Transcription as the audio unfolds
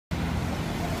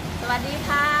วัสดี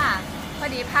ค่ะพอ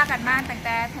ดีพากันมาตั้งแ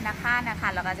ต่ธนาคารนะคะ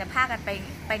เราก็จะพากัน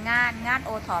ไปงาน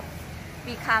Otop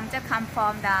we come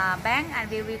from the bank and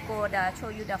we will go the show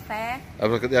you the fair. Have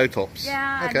a look at the Otops.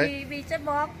 Yeah, okay. and we just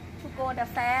walk to go the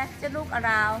fair, just look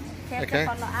around. Okay.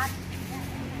 Follow us.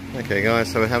 Okay, guys.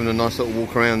 So we're having a nice little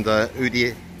walk around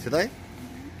Udi today.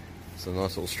 It's a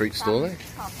nice little street store there.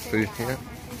 Food here.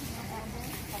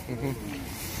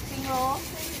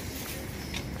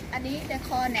 And this they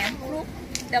call Nam Group.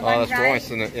 The oh, that's rice,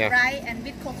 isn't it? Yeah. Rice and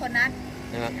with coconut.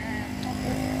 Yeah.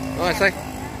 Nice, eh?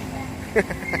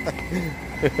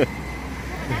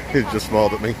 He just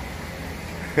smiled at me.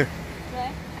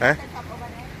 Huh?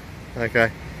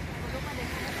 Okay.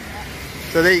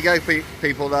 So there you go,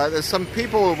 people. There's some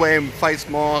people wearing face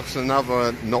masks and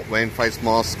other not wearing face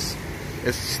masks.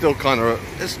 It's still kind of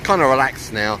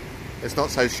relaxed now. It's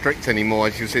not so strict anymore.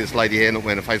 As you see, this lady here not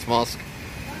wearing a face mask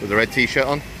with a red T-shirt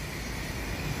on.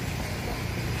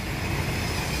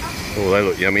 Oh, they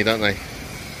look yummy, don't they?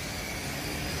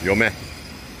 Yummy.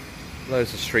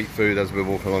 Loads of street food as we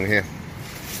walk along here.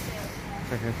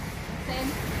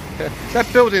 That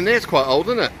building there is quite old,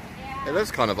 isn't it? Yeah. It looks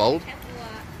kind of old.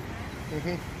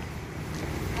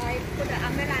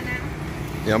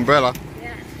 The umbrella?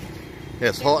 Yeah. Yeah,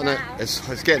 it's hot, isn't it?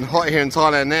 It's getting hot here in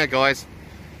Thailand now, guys.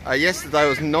 Yesterday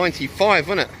was 95,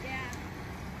 wasn't it?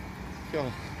 Yeah.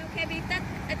 Okay,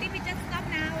 I think we just stop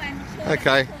now and show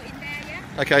okay.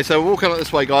 Okay, so we're walking up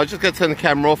this way, guys. Just going to turn the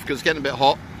camera off because it's getting a bit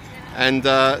hot. And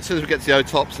as soon as we get to the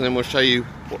Otops, and then we'll show you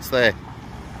what's there.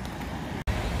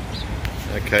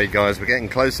 Okay, guys, we're getting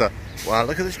closer. Wow,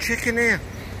 look at this chicken here.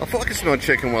 I thought I could smell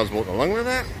chicken while I was walking along with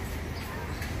that.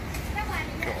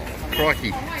 God,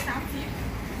 crikey.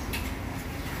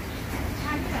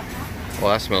 Oh,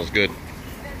 that smells good.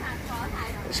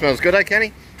 It smells good, eh,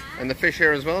 Kenny? And the fish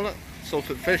here as well, look.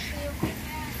 Salted fish.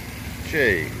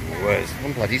 Gee whiz,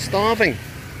 I'm bloody starving.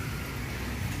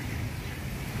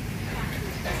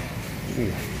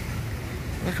 Ooh.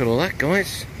 Look at all that,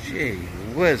 guys. Gee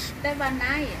whiz. That one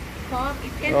nice. Pork.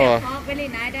 It can be pork very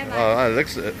nice. That one. Oh, it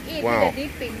looks at it. Wow.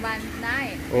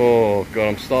 Nice. Oh, God,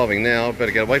 I'm starving now. I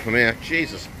better get away from here.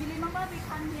 Jesus. You remember we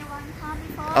come here one time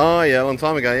before? Oh, yeah, a long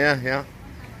time ago. Yeah.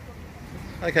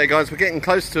 Okay, guys, we're getting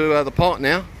close to the park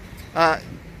now.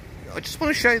 I just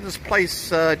want to show you this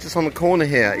place just on the corner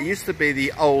here. It used to be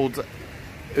the old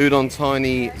Udon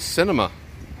Tiny Cinema.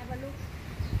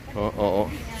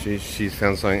 Oh, she's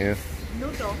found something here.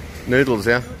 Noodles,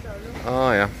 yeah?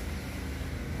 Oh, yeah.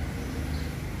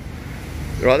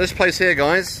 Right, this place here,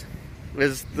 guys,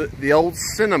 is the old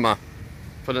cinema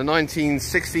for the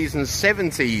 1960s and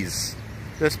 70s.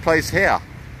 This place here.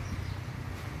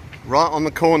 Right on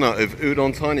the corner of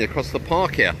Udon Tiny across the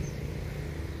park here.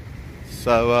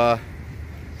 So,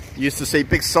 you used to see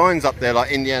big signs up there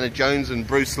like Indiana Jones and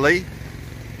Bruce Lee.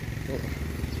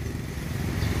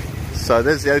 So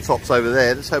there's the Otops over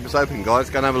there. Let's hope it's open, guys.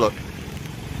 Go and have a look.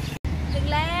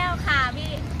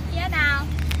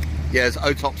 Yeah, there's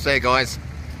Otops there, guys.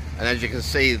 And as you can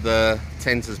see, the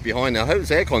tent is behind there. I hope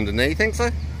it's airconned in there. You think so?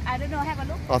 I don't know. Have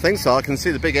a look. I think so. I can see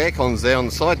the big aircons there on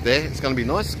the side there. It's going to be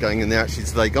nice going in there actually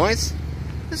today, guys.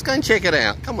 Let's go and check it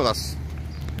out. Come with us.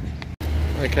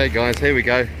 Okay, guys, here we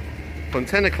go. From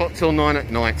 10 o'clock till 9 at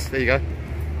night. There you go.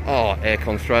 Oh,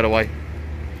 aircon straight away.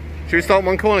 Should we start in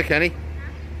one corner, Kenny?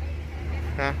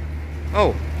 Huh?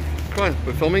 Oh, Christ,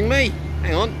 we're filming me.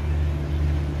 Hang on.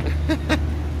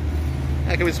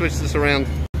 How can we switch this around?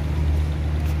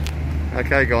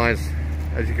 Okay, guys.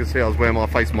 As you can see, I was wearing my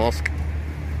face mask.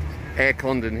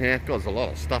 Aircon in here. God, there's a lot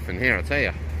of stuff in here, I tell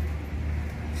you.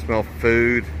 Smell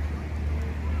food.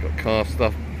 Got car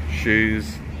stuff,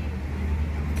 shoes,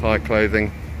 Thai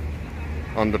clothing,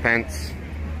 underpants.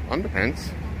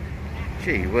 Underpants?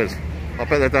 Gee whiz. I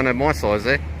bet they don't have my size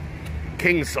there.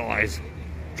 King size.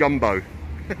 Jumbo.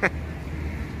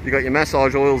 You got your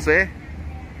massage oils there.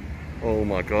 Oh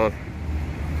my God.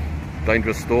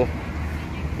 Dangerous store.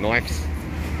 Knives.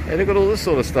 Hey, look at all this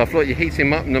sort of stuff. Look, you heat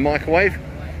them up in the microwave.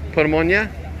 Put them on you.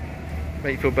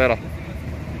 Make you feel better.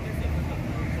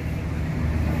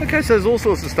 Okay, so there's all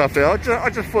sorts of stuff there. I just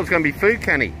thought it was going to be food,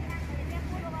 Kenny.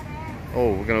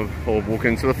 Oh, we're going to walk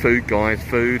into the food, guys.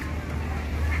 Food.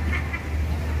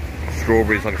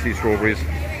 Strawberries, I can see strawberries.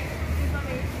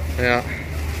 Yeah.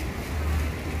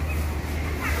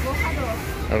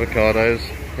 Avocados,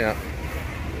 yeah.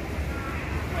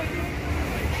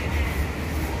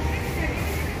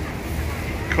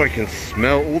 I can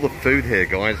smell all the food here,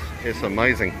 guys. It's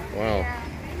amazing. Wow.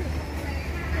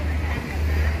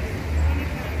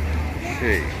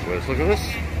 Gee whiz, look at this.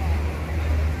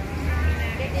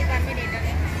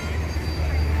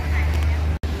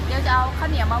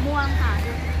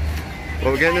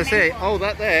 Well, we're getting this here. Oh,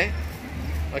 that there.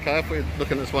 Okay, if we're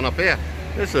looking at this one up here.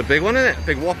 This is a big one, isn't it?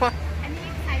 Big whopper. อันนี้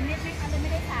ใส่เม็ดไหมคะหรือไม่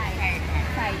ได้ใส่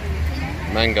ใส่อยู่ใช่ไหมค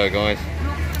ะ Mango, guys.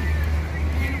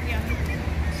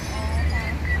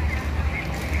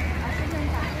 เอาชิ้นหนึ่ง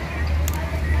ค่ะ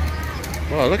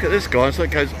Well, look at this, guys. So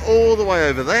it goes all the way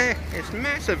over there. It's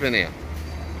massive in here.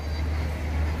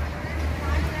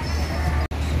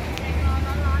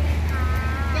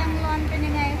 แกงรอนเป็น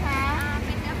ยังไงคะเ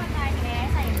ป็นเนื้อปลากายแท้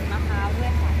ใส่มะพร้าวด้ว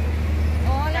ยค่ะโ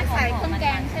อ้แล้วใส่เครื่องแก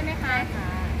งใช่ไหมคะ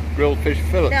Grilled fish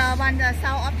fillets. The one the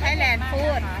south of Thailand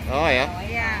food Oh, yeah.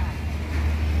 yeah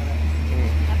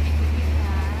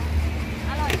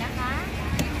อร่อยนะคะ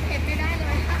เผ็ดไม่ได้เล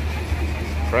ยค่ะ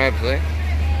Crabs there.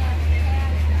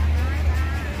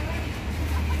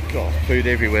 God, food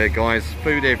everywhere, guys.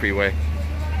 Food everywhere.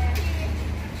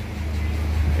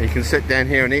 You can sit down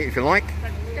here and eat if you like.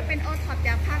 จะเป็นโอท็อปจ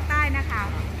ากภาคใต้นะคะ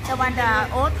The one the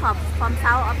Otop from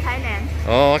south of Thailand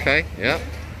Oh, okay. Yeah.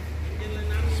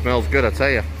 Smells good, I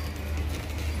tell you.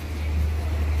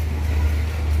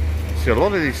 See a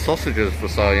lot of these sausages for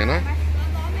sale, you know.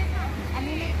 อัน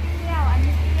นี้ไม่เปรี้ยวอัน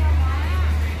นี้เปรี้ยวนะ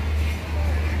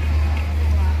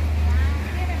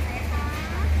นี่แบบไหนคะ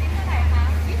นี่เท่าไหร่คะ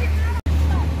25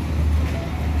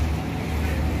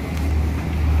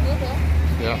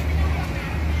 Yeah.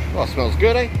 Oh, smells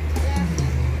good, eh?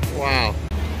 Wow.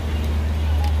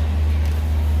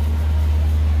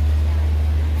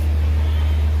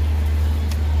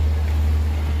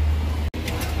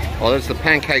 Oh, there's the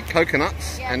pancake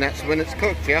coconuts, and that's when it's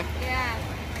cooked, yeah?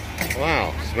 Yeah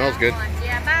Wow, smells good.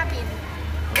 Yeah บ้าบิน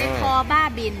they call บ้า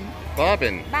บิน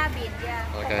Barbin. บ้าบิน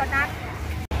yeah Okay. coconut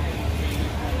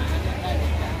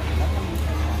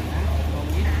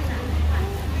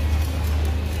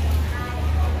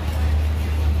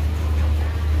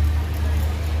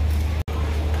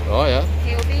Oh, yeah.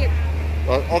 tail beef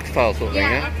Oh, oxtail sort of thing,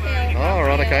 yeah yeah? oxtail Oh,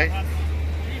 right, okay.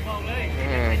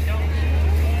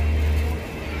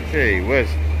 Gee whiz.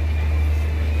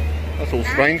 That's all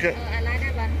strange. I like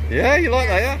that one Yeah, you like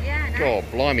that, yeah? Yeah, nice. God,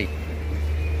 blimey.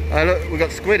 Look, we've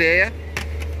got squid here, yeah?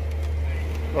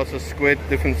 Lots of squid,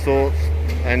 different sorts.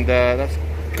 And that's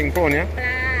king prawn, yeah?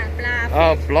 ปลา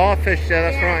Oh, blowfish, yeah,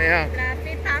 that's right, yeah. ปลา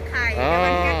ฟิตปลาไข่ Ah.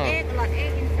 one have egg a lot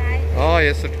egg inside Oh,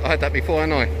 yes, I had that before,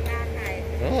 hadn't I? ปลาไข่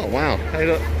Oh, wow. Hey,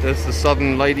 look, there's the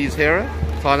southern ladies here,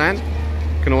 Thailand.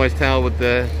 Can always tell with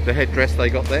the headdress they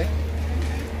got there.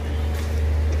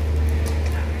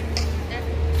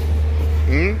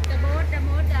 Hmm? The most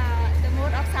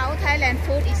of South Thailand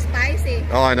food is spicy.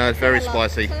 Oh, I know, it's very A lot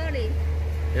spicy. Curry,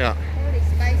 Yeah. curry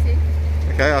spicy.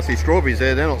 Okay, I see strawberries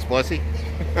there. They're not spicy.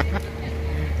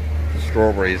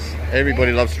 Strawberries.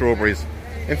 Everybody loves strawberries.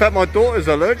 In fact, my daughter's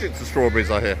allergic to strawberries,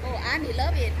 I hear. Oh, Annie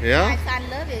love it. Yeah? My son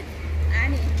love it.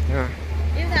 Annie. Yeah.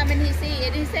 Every time when he see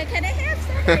it, he say, "Can I have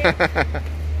something?"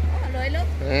 Oh, rồi look.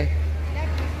 Yeah. That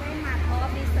is very much of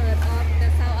dessert of the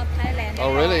South of Thailand. Oh,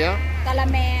 really, yeah?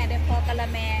 Calamare, they call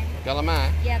calamare. Galamar?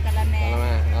 Yeah, calamare.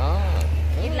 Galamar.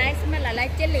 Oh. It like smell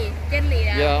like jelly.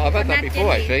 Yeah, I've had that coconut before,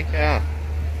 jelly. actually. Yeah.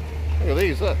 Look at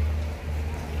these, look.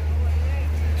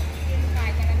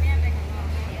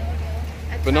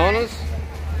 Bananas?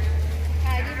 ใ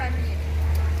ช่ที่วันนี้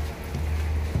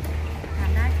ทาน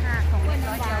ได้ค่ะของร้อยเดี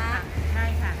ยวค่ะได้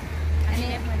ค่ะ อันนี้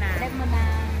เล็บมือนาง เล็บมะนา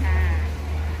ว ค่ะ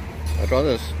I'll try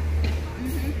this.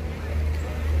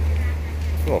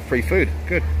 Oh, free food.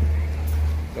 Good.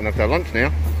 Don't have to have lunch now.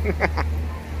 Look at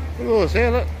all this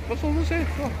here, look. What's all this here?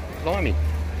 Oh, blimey.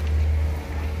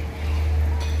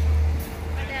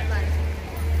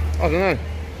 I don't know.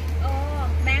 โอ้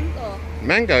แมงโก้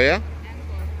Mango, yeah? แมงโ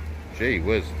ก้ Gee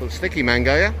whiz. Look, sticky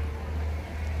mango, yeah?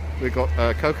 We've got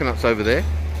coconuts over there.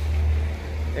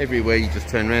 Everywhere you just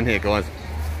turn around here, guys.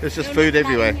 There's just food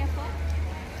everywhere.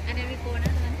 And then we go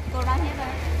another one. Go down here,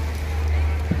 guys.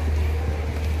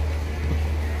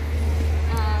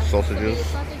 Sausages.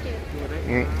 Sausages.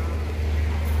 Mm.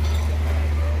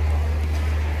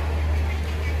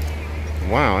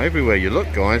 Wow, everywhere you look,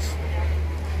 guys.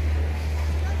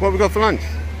 What have we got for lunch?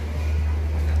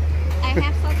 I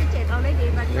have sausages already,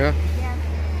 but Yeah. yeah.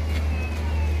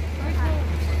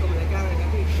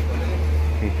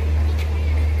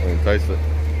 Taste it. You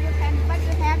can, what you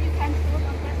have, you can put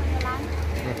on for your lunch.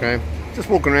 Okay. Just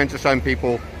walking around just showing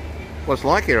people what it's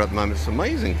like here at the moment. It's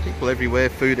amazing. People everywhere,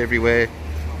 food everywhere.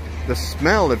 The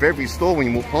smell of every store when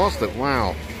you walk past it.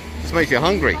 Wow. Just makes you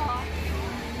hungry.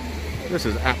 This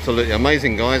is absolutely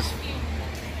amazing, guys.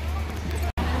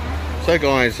 So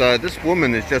guys, this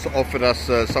woman has just offered us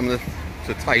some of this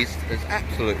to taste. It's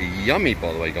absolutely yummy,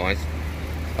 by the way, guys.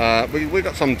 We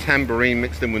got some tambourine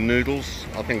mixed in with noodles.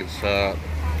 I think it's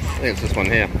this one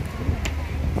here.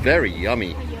 Very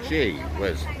yummy. Gee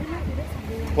whiz.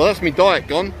 Well, that's my diet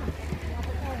gone.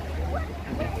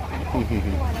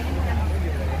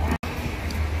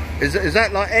 Is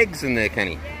that like eggs in there,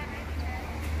 Kenny?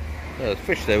 Oh, there's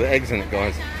fish there with eggs in it,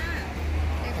 guys.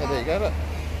 Oh, there you go, look.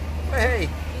 Hey!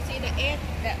 You see the egg,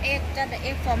 just the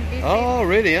egg from this. Oh,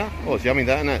 really, yeah? Oh, it's yummy,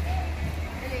 that, isn't it?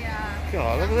 Really,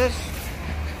 God, look at this.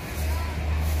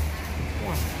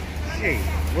 Wow. Gee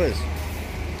whiz.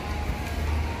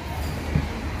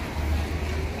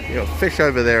 You got fish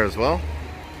over there as well. So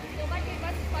what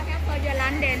have for your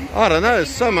lunch then? I don't know, there's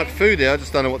so much food here, I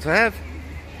just don't know what to have.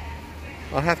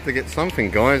 I have to get something,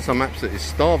 guys. I'm absolutely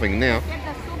starving now. Get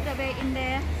the soup the way in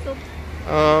there. Soup.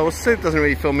 Well, soup doesn't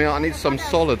really fill me out. I need some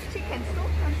solid. Chicken soup,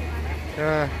 something like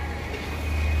that.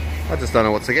 I just don't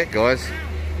know what to get, guys.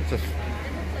 It's just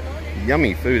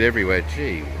yummy food everywhere.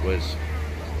 Gee whiz.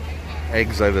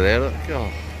 Eggs over there, look.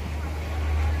 God.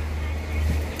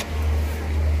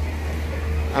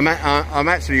 I'm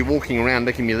actually walking around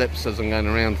licking my lips as I'm going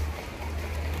around.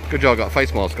 Good job I got a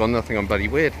face mask on. I think I'm bloody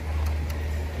weird.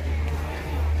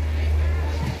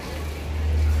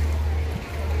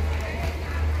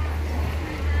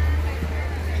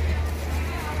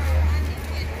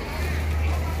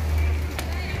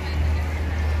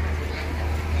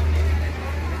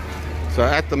 So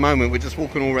at the moment we're just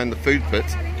walking all around the food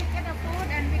pits. We get the food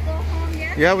and we go home,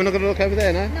 yeah? Yeah, we're not going to look over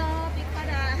there, no? No, because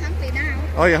hungry now.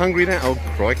 Oh, you're hungry now? Oh,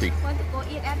 crikey. Want to go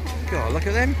eat at home now. God, look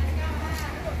at them.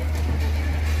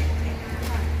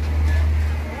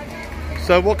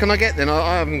 So what can I get then?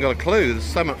 I haven't got a clue. There's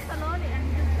so much. Slowly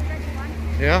and just what you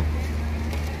want. Yeah?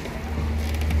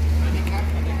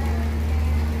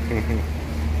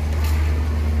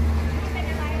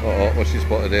 Oh, what's she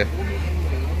spotted here?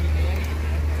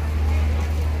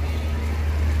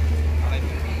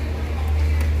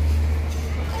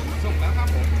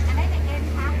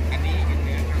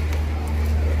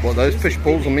 What are those, fish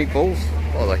balls or meatballs?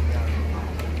 What are they?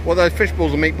 What are those, fish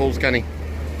balls or meatballs, Kenny?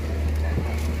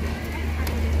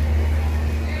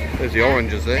 There's the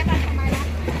oranges there.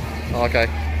 Oh, okay.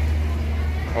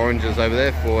 Oranges over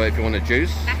there for if you want a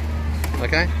juice.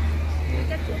 Okay.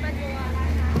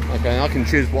 Okay, I can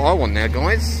choose what I want now,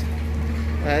 guys.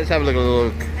 Let's have a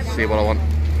look, see what I want.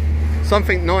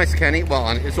 Something nice, Kenny. Well,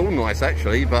 it's all nice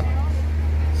actually, but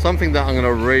something that I'm going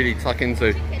to really tuck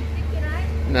into.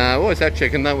 No, we always have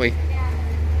chicken, don't we?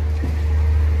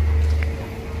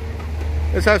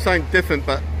 Let's have something different,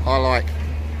 but I like.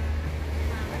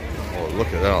 Oh, look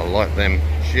at that! I like them.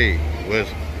 Gee whiz!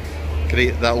 Could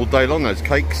eat that all day long. Those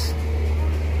cakes.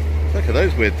 Look at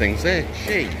those weird things there.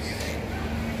 Jeez,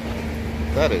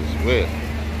 that is weird.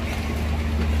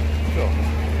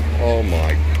 Oh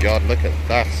my God! Look at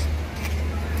that.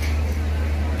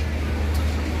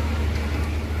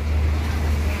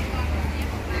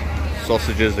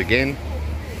 Sausages again.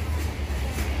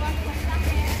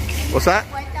 What's that?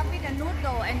 With the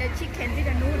noodle and the chicken with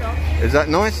the noodle. Is that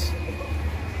nice?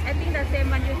 I think the same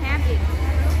one you have it.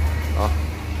 Oh.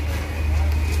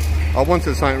 I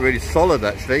wanted something really solid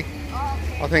actually. Oh,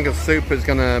 okay. I think a soup is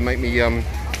gonna make me oh my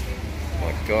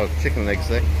God, chicken legs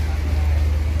there.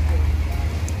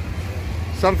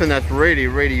 Something that's really,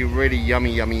 really, really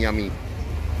yummy, yummy, yummy.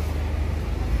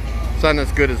 Something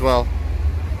that's good as well.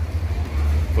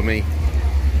 For me.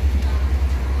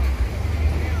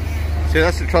 See,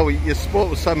 that's the trouble. You're spoiled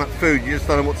with so much food, you just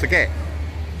don't know what to get.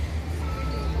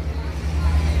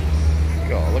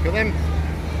 God, look at them.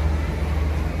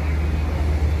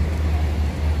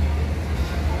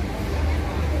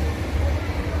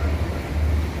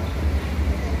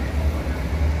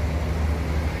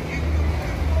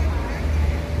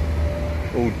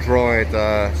 All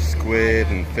dried squid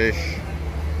and fish.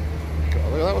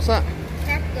 God, look at that. What's that?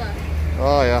 Cracker.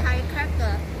 Oh yeah. Thai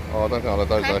cracker. Oh, I don't know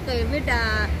those though. Cracker with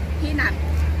the peanut.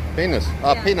 Peanuts?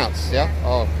 Yeah. Peanuts, yeah?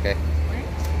 Oh, okay.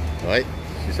 Right,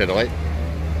 she said right.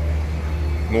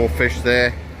 More fish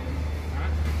there.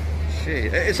 Gee,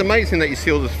 it's amazing that you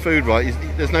see all this food, right?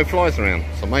 There's no flies around.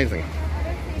 It's amazing.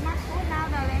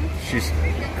 She's,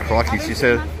 crikey, she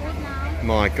said,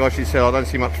 my gosh, she said, I don't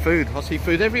see much food. I see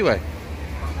food everywhere.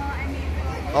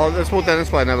 Oh, let's walk down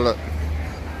this way and have a look.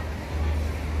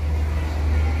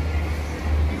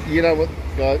 You know what,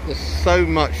 guys, there's so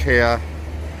much here.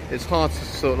 It's hard to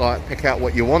sort of like pick out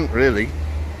what you want, really.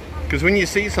 Because when you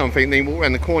see something, then you walk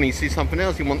around the corner, you see something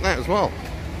else, you want that as well.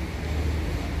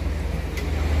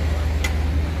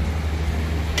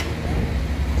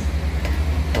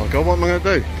 Oh God, what am I going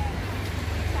to do?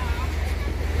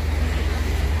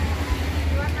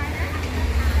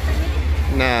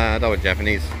 Nah, I don't want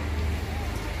Japanese.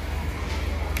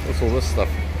 What's all this stuff?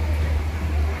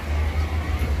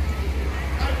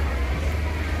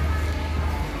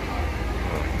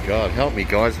 God, help me,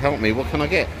 guys, help me. What can I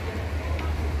get?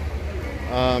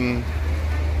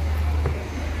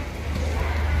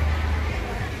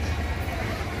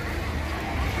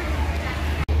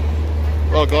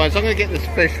 Well, guys, I'm going to get this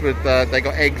fish with, they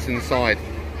got eggs inside.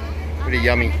 Pretty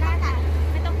yummy.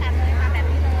 ไม่ต้องแถมเลยค่ะแบบ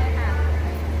นี้เลย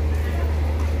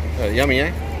ค่ะ Yummy,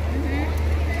 eh?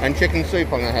 And chicken soup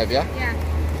I'm going to have, yeah? Yeah.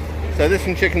 So this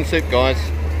and chicken soup, guys.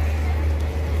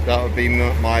 That would be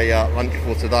my lunch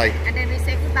for today. And then we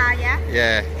say goodbye, yeah?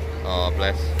 Yeah. Oh,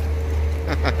 bless.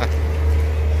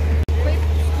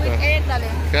 With egg,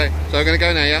 darling. Okay, so we're going to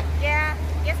go now, yeah? Yeah.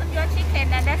 Get some your chicken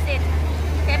and that's it.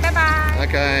 Okay, bye-bye.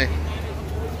 Okay.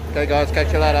 Okay, guys,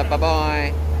 catch you later.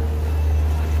 Bye-bye.